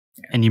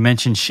And you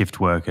mentioned shift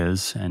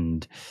workers,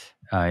 and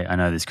I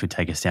know this could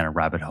take us down a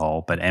rabbit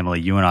hole, but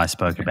Emily, you and I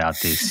spoke about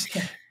this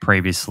Yeah.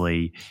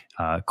 previously.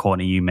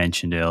 Courtney, you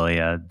mentioned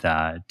earlier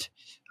that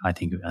I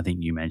think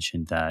you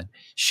mentioned that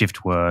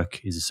shift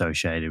work is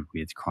associated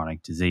with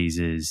chronic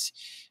diseases.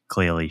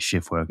 Clearly,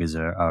 shift workers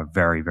are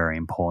very, very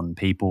important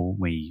people.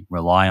 We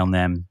rely on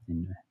them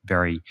in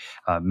very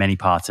many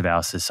parts of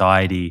our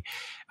society.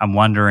 I'm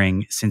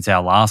wondering, since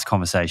our last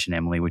conversation,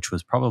 Emily, which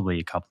was probably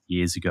a couple of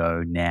years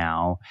ago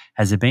now,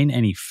 has there been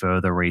any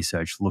further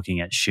research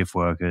looking at shift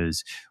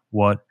workers?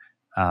 What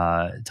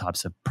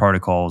types of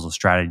protocols or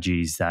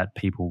strategies that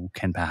people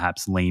can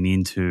perhaps lean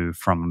into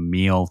from a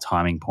meal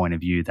timing point of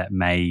view that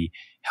may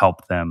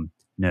help them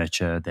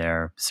nurture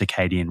their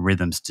circadian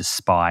rhythms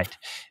despite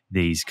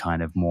these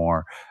kind of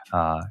more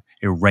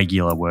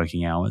irregular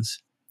working hours?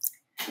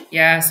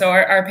 Yeah, so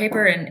our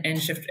paper in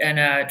shift and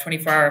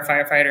 24-hour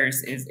firefighters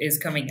is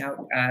coming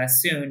out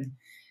soon,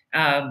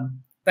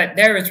 but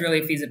there was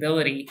really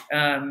feasibility.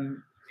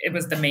 It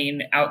was the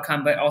main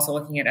outcome, but also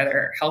looking at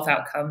other health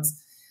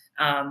outcomes.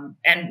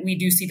 And we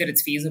do see that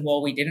it's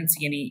feasible. We didn't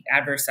see any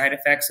adverse side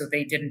effects, so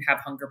they didn't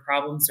have hunger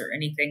problems or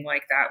anything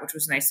like that, which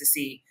was nice to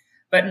see.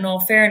 But in all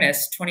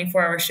fairness,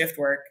 24-hour shift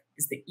work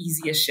is the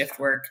easiest shift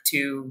work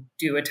to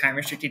do a time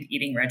restricted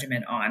eating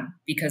regimen on,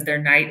 because their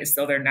night is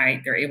still their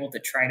night. They're able to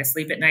try to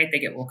sleep at night. They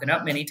get woken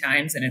up many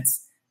times and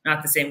it's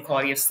not the same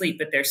quality of sleep,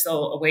 but they're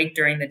still awake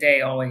during the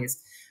day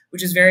always,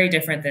 which is very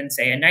different than,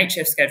 say, a night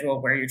shift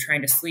schedule where you're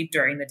trying to sleep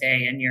during the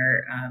day and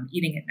you're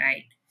eating at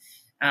night.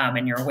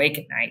 And you're awake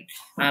at night.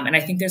 And I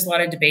think there's a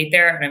lot of debate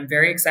there, and I'm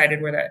very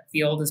excited where that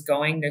field is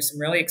going. There's some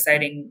really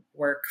exciting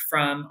work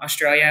from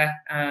Australia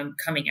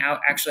coming out,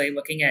 actually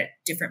looking at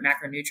different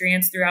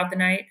macronutrients throughout the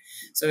night.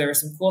 So there were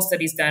some cool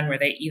studies done where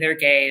they either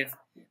gave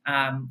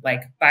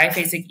like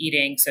biphasic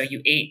eating, so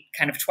you ate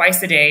kind of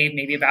twice a day,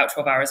 maybe about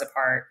 12 hours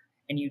apart,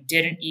 and you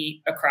didn't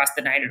eat across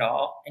the night at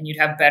all, and you'd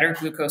have better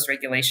glucose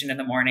regulation in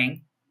the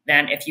morning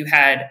than if you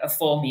had a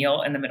full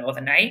meal in the middle of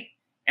the night.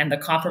 And the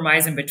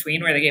compromise in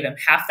between, where they gave them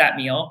half that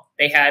meal,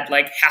 they had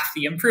like half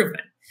the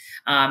improvement.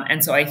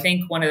 And so I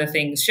think one of the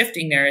things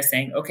shifting there is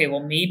saying, okay,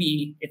 well,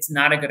 maybe it's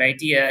not a good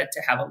idea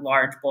to have a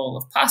large bowl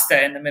of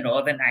pasta in the middle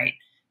of the night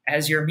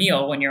as your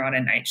meal when you're on a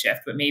night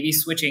shift, but maybe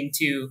switching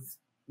to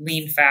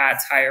lean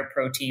fats, higher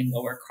protein,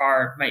 lower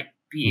carb might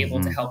be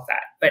able to help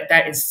that. But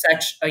that is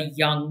such a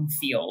young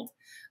field.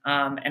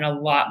 And a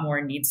lot more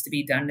needs to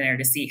be done there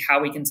to see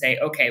how we can say,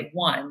 okay,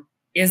 one,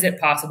 is it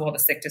possible to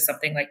stick to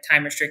something like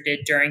time restricted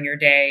during your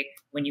day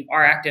when you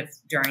are active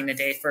during the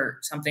day for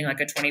something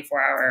like a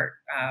 24-hour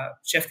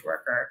shift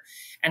worker?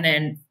 And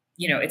then,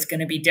 you know, it's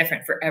going to be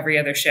different for every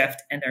other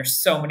shift. And there's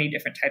so many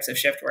different types of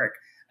shift work.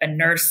 A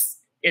nurse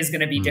is going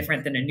to be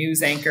different than a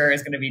news anchor,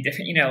 is going to be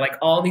different, you know, like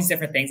all these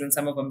different things, and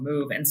some of them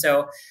move. And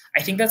so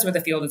I think that's where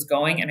the field is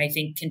going. And I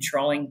think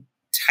controlling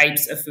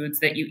types of foods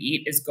that you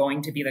eat is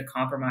going to be the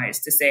compromise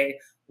to say,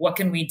 what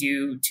can we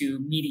do to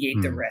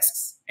mediate the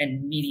risks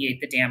and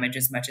mediate the damage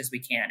as much as we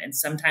can? And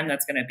sometimes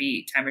that's going to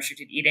be time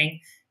restricted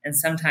eating, and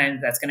sometimes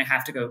that's going to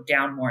have to go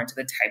down more into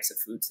the types of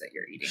foods that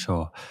you're eating.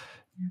 Sure.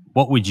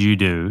 What would you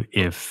do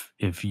if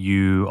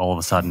you all of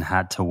a sudden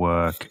had to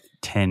work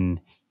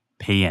 10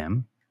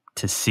 p.m.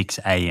 to 6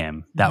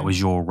 a.m.? That was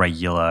your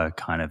regular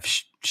kind of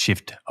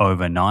shift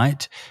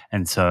overnight,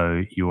 and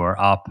so you were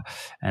up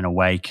and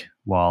awake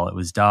while it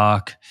was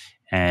dark,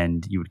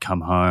 and you would come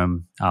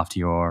home after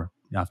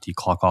you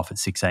clock off at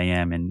 6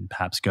 a.m. and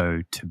perhaps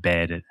go to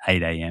bed at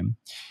 8 a.m.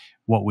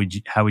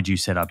 How would you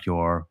set up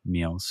your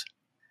meals?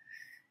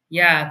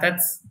 Yeah,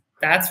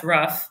 that's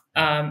rough.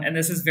 And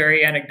this is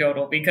very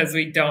anecdotal because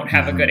we don't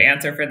have a good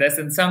answer for this.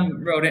 And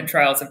some rodent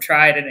trials have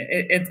tried, and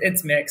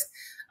it's mixed.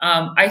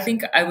 I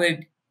think I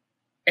would,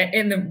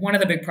 one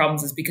of the big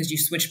problems is because you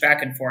switch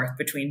back and forth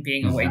between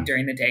being awake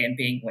during the day and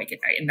being awake at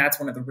night. And that's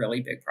one of the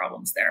really big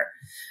problems there.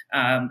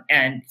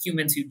 And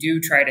humans who do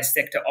try to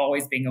stick to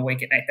always being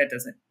awake at night, that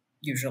doesn't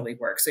usually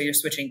work. So you're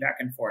switching back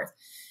and forth.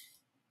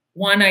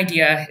 One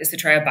idea is to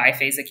try a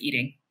biphasic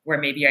eating, where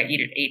maybe I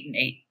eat at 8 and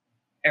 8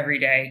 every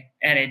day.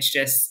 And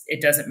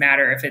it doesn't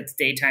matter if it's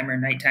daytime or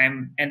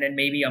nighttime. And then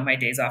maybe on my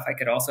days off, I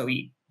could also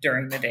eat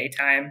during the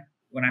daytime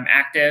when I'm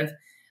active.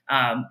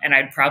 And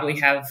I'd probably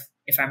have,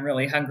 if I'm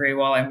really hungry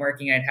while I'm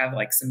working, I'd have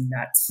like some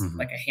nuts,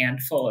 like a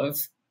handful of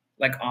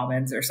like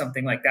almonds or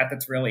something like that.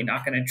 That's really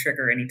not going to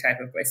trigger any type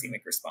of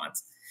glycemic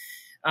response.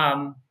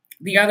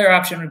 The other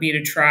option would be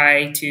to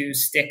try to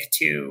stick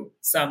to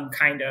some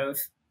kind of,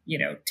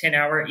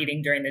 10-hour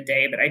eating during the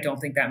day. But I don't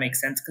think that makes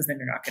sense, because then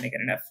you're not going to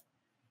get enough,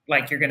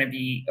 like you're going to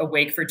be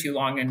awake for too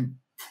long and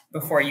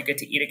before you get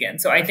to eat again.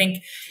 So I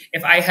think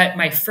if I had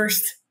my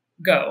first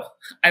go,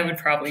 I would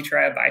probably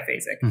try a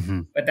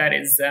biphasic, but that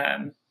is,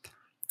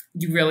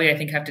 you really, I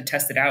think, have to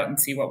test it out and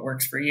see what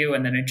works for you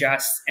and then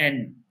adjust.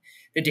 And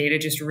the data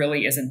just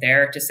really isn't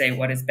there to say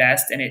what is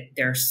best. And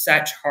there's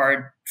such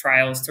hard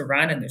trials to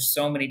run, and there's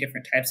so many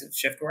different types of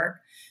shift work.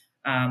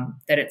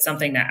 that it's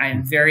something that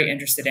I'm very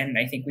interested in, and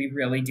I think we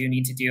really do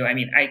need to do. I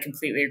mean, I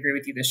completely agree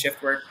with you. The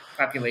shift work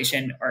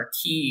population are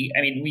key.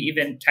 I mean, we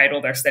even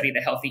titled our study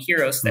the Healthy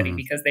Heroes Study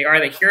because they are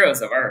the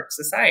heroes of our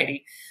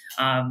society.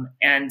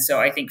 And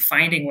so I think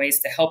finding ways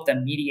to help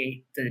them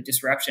mediate the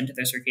disruption to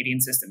their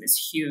circadian system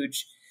is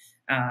huge.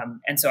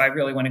 And so I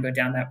really want to go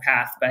down that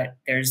path, but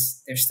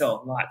there's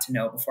still a lot to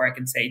know before I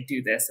can say,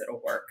 do this,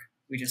 it'll work.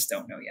 We just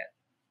don't know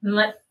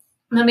yet.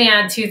 Let me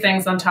add two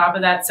things on top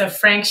of that. So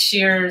Frank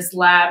Shearer's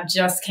lab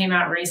just came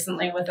out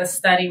recently with a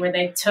study where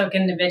they took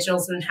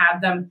individuals and had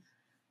them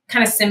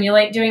kind of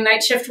simulate doing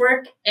night shift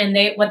work. And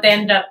what they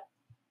ended up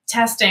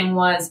testing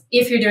was,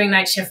 if you're doing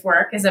night shift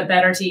work, is it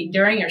better to eat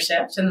during your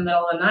shift in the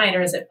middle of the night,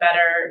 or is it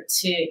better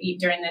to eat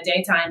during the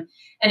daytime?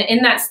 And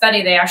in that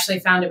study, they actually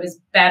found it was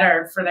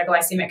better for their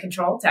glycemic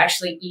control to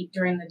actually eat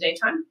during the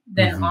daytime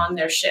than on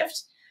their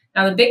shift.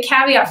 Now, the big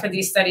caveat for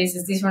these studies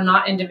is these were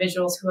not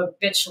individuals who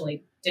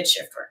habitually did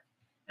shift work.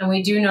 And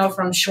we do know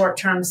from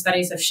short-term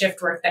studies of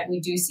shift work that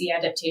we do see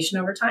adaptation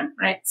over time,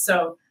 right?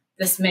 So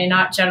this may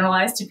not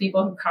generalize to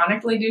people who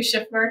chronically do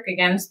shift work.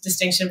 Again,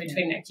 distinction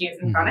between acute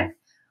and chronic.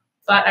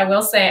 But I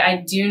will say,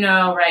 I do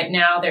know right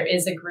now there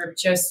is a group,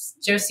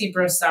 Josie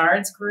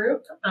Brossard's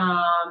group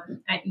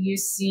at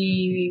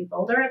UC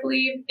Boulder, I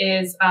believe,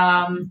 is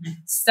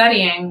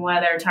studying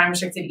whether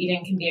time-restricted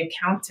eating can be a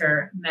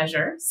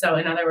countermeasure. So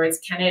in other words,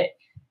 can it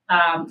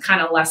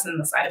kind of lessen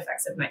the side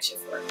effects of night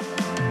shift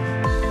work?